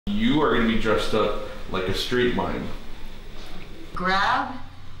You are going to be dressed up like a street mime. Grab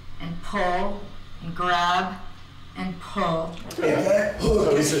and pull and grab and pull. Hey, that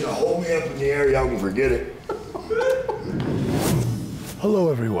hook is gonna hold me up in the air, y'all can forget it.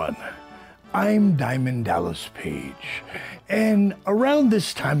 Hello, everyone. I'm Diamond Dallas Page, and around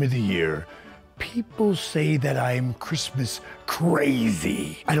this time of the year, people say that I'm Christmas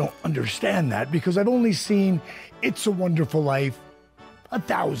crazy. I don't understand that because I've only seen It's a Wonderful Life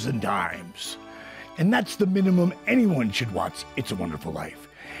 1,000 times. And that's the minimum anyone should watch It's a Wonderful Life.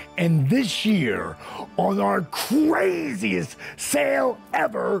 And this year, on our craziest sale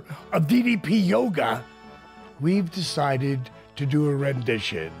ever of DDP Yoga, we've decided to do a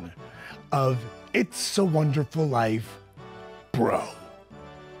rendition of It's a Wonderful Life, Bro.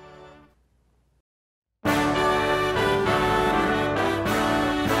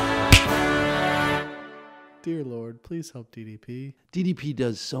 Dear Lord, please help DDP. DDP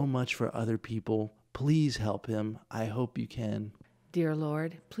does so much for other people. Please help him. I hope you can. Dear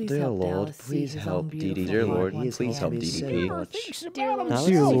Lord, please Dear help Lord, Dallas please see his help own beautiful DDP. Dear heart Lord, once please help again. DDP. Dear Lord, Dear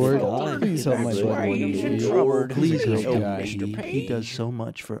Lord, please please help my boy DDP. Please help Oh, DDP. Mr. He does so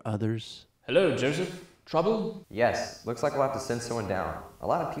much for others. Hello, Joseph. Trouble? Yes, looks like we'll have to send someone down. A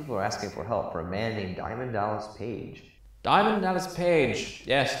lot of people are asking for help for a man named Diamond Dallas Page. Diamond Dallas Page.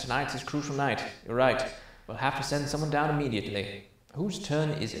 Yes, tonight's his crucial night. You're right. We'll have to send someone down immediately. Whose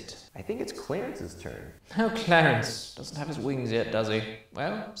turn is it? I think it's Clarence's turn. Oh, Clarence. Doesn't have his wings yet, does he?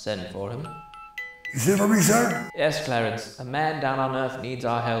 Well, send for him. You sent for me, sir? Yes, Clarence. A man down on Earth needs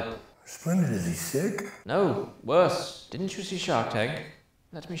our help. Splendid, is he sick? No, worse. Didn't you see Shark Tank?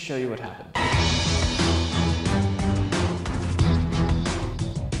 Let me show you what happened.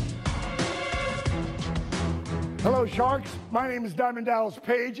 Hello, Sharks. My name is Diamond Dallas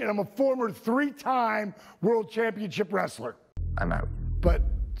Page, and I'm a former 3-time World Championship wrestler. I'm out. But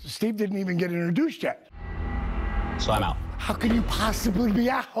Steve didn't even get introduced yet. So I'm out. How can you possibly be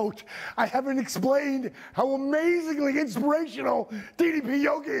out? I haven't explained how amazingly inspirational DDP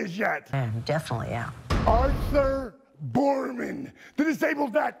Yoga is yet. I'm definitely out. Arthur Borman, the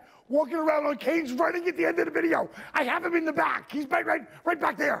disabled vet, walking around on canes running at the end of the video. I have him in the back. He's right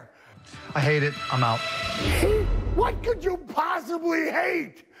back there. I hate it. I'm out. What could you possibly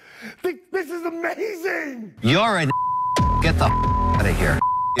hate? This is amazing. You're an get the out of here.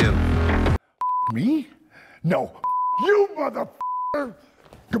 You. Me? No. You motherfucker.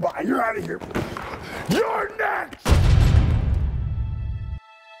 Goodbye. You're out of here. You're next.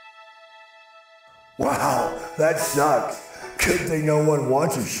 Wow, that sucks. Good thing no one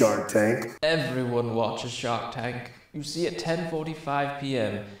watches Shark Tank. Everyone watches Shark Tank. You see, at 10:45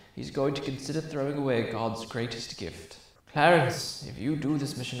 p.m., he's going to consider throwing away God's greatest gift. Clarence, if you do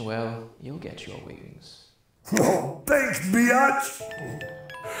this mission well, you'll get your wings. Oh, thanks, biatch.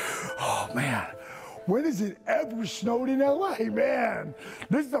 Oh, man. When has it ever snowed in LA, man?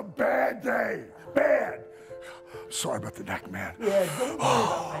 This is a bad day. Bad. Sorry about the neck, man. Yeah, don't worry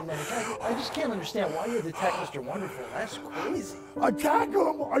about my neck. I just can't understand why you'd attack Mr. Wonderful. That's crazy. Attack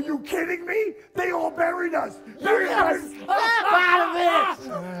them? Are you kidding me? They all buried us. You gotta snap out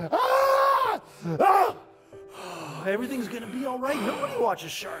of it! Everything's gonna be all right. Nobody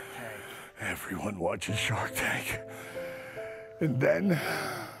watches Shark Tank. Everyone watches Shark Tank. And then,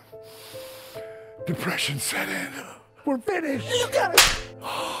 depression set in. We're finished. You gotta...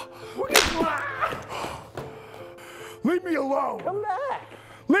 Leave me alone. Come back.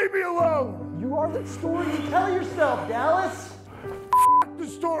 Leave me alone. You are the story you tell yourself, Dallas. The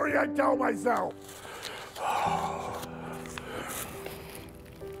story I tell myself.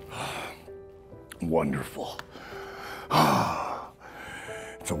 Wonderful.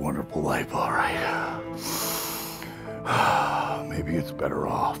 It's a wonderful life, all right. Maybe it's better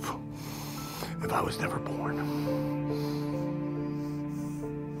off if I was never born.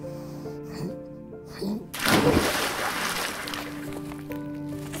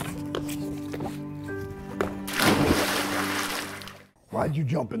 Why'd you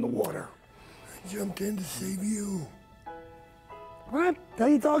jump in the water? I jumped in to save you. What? What are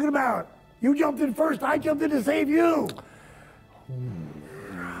you talking about? You jumped in first, I jumped in to save you.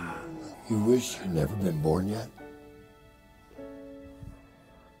 You wish you'd never been born yet?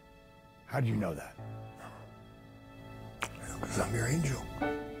 How'd you know that? Because I'm your angel.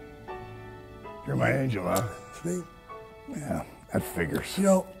 You're my angel, huh? It's me. Yeah, that figures. You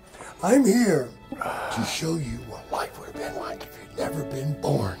know, I'm here to show you what life would have been like if you'd never been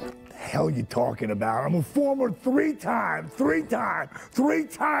born. The hell you talking about? I'm a former 3-time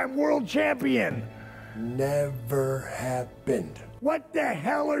world champion. Never happened. What the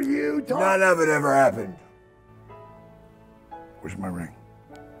hell are you talking? None of it ever happened. Where's my ring?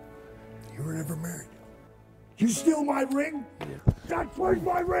 married. You steal my ring? That's where's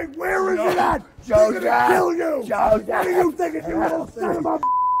my ring? Where is it at? Joseph! I'm gonna kill you! Joseph! What do you think it's you little son of a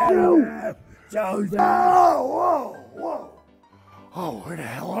you? Joseph! Oh, whoa! Oh, where the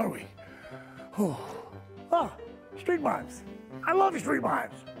hell are we? Oh, street mimes. I love street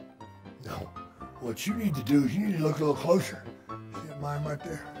mimes. No. What you need to do is you need to look a little closer. See that mime right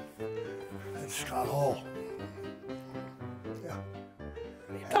there? That's Scott Hall. Yeah.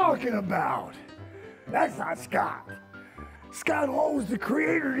 What are you talking about? That's not Scott. Scott Hall was the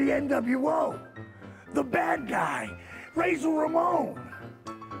creator of the NWO. The bad guy, Razor Ramon.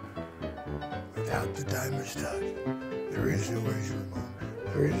 Without the diamond stud, there is no Razor Ramon.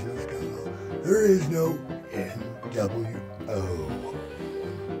 There is no Scott Hall. There is no NWO.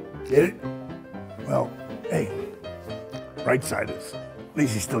 Get it? Well, hey, right side is. At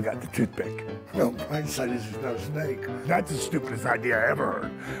least he still got the toothpick. No, right side is no snake. That's the stupidest idea I ever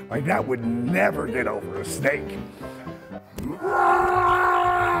heard. Like, that would never get over a snake.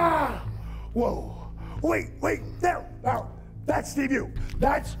 Ah! Whoa. Wait, there. Now, that's Steve Yu.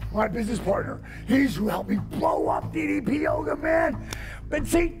 That's my business partner. He's who helped me blow up DDP Yoga, man. But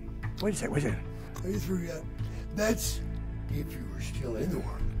see, wait a second. Are you through yet? That's if you were still in the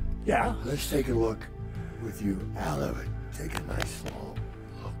world. Yeah? Let's take a look with you out of it. Take a nice long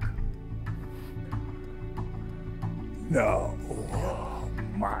look. No. Oh,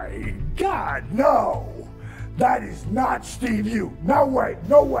 my God, no. That is not Steve Yu. No way,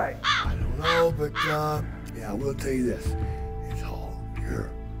 no way. I don't know, but yeah, I will tell you this. It's all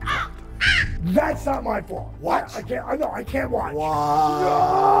your fault. That's not my fault. Watch. I can't, no, I can't watch. Watch.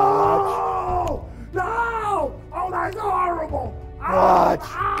 No! No! Oh, that's horrible. Watch.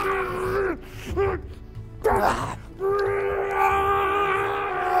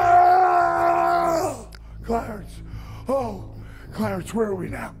 Clarence. Oh, Clarence, where are we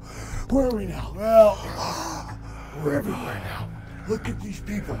now? Where are we now? Well, we're everywhere now. Look at these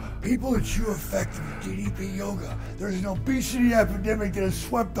people. People that you affected with DDP Yoga. There's an obesity epidemic that has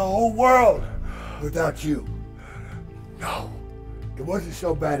swept the whole world without you. No. It wasn't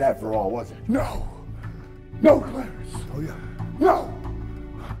so bad after all, was it? No. No, Clarence. Oh, yeah. No.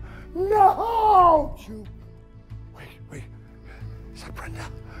 No! Wait. Is that Brenda?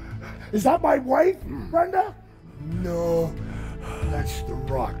 Is that my wife, Brenda? No, that's The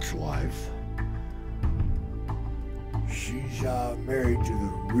Rock's wife. She's married to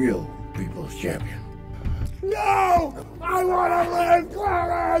the real People's Champion. No! I want to live,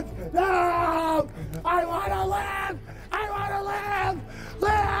 Clarence! No! I want to live! I want to live!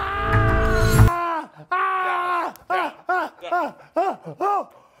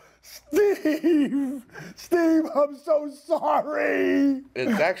 Steve, I'm so sorry.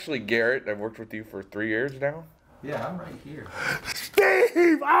 It's actually Garrett. I've worked with you for 3 years now. Yeah, I'm right here.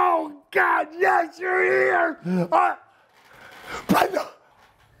 Steve! Oh, God, yes, you're here! Brenda!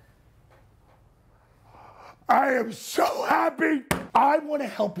 I am so happy. I want to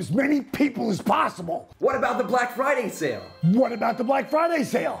help as many people as possible. What about the Black Friday sale? What about the Black Friday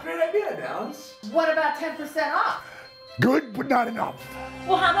sale? Great idea, Dallas. What about 10% off? Good, but not enough.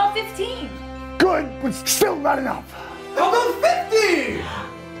 Well, how about 15? Good, but still not enough. How about 50?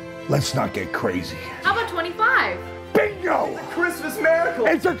 Let's not get crazy. How about 25? Bingo! Christmas miracle.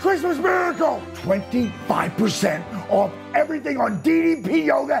 It's a Christmas miracle! 25% off everything on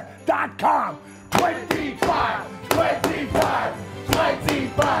ddpyoga.com. 25!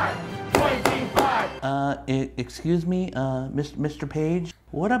 Excuse me, Mr. Page?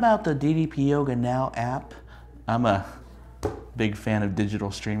 What about the DDP Yoga Now app? I'm a big fan of digital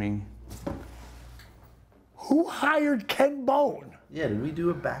streaming. Who hired Ken Bone? Yeah, did we do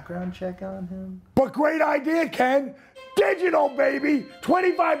a background check on him? But great idea, Ken. Digital, baby.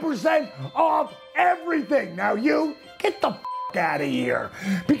 25% off everything. Now you, get the out of here.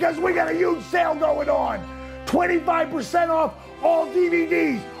 Because we got a huge sale going on. 25% off all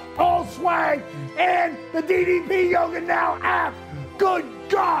DVDs, all swag, and the DDP Yoga Now app. Good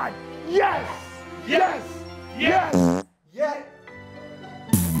God. Yes. Yes. Yes. Yeah.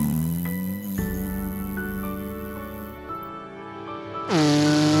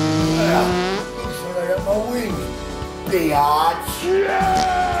 Looks like I got my wings, biatch.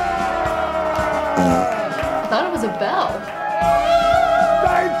 I thought it was a bell.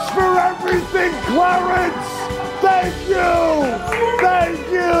 Thanks for everything, Clarence. Thank you. Thank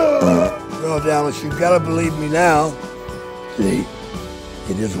you. Well, Dallas, you've got to believe me now. See,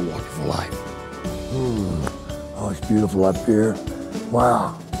 it is a wonderful life. Oh, it's beautiful up here.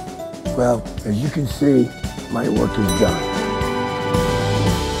 Wow. Well, as you can see, my work is done.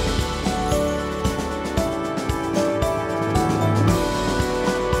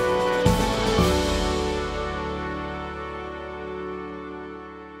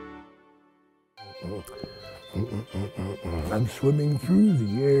 I'm swimming through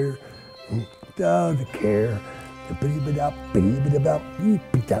the air without a care.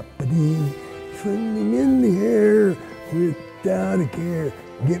 Swimming in the air without a care.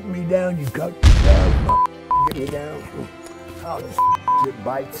 Get me down, you cut me down. Get me down. Oh, this shit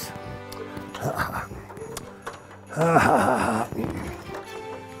bites.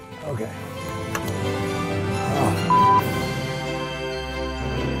 Okay.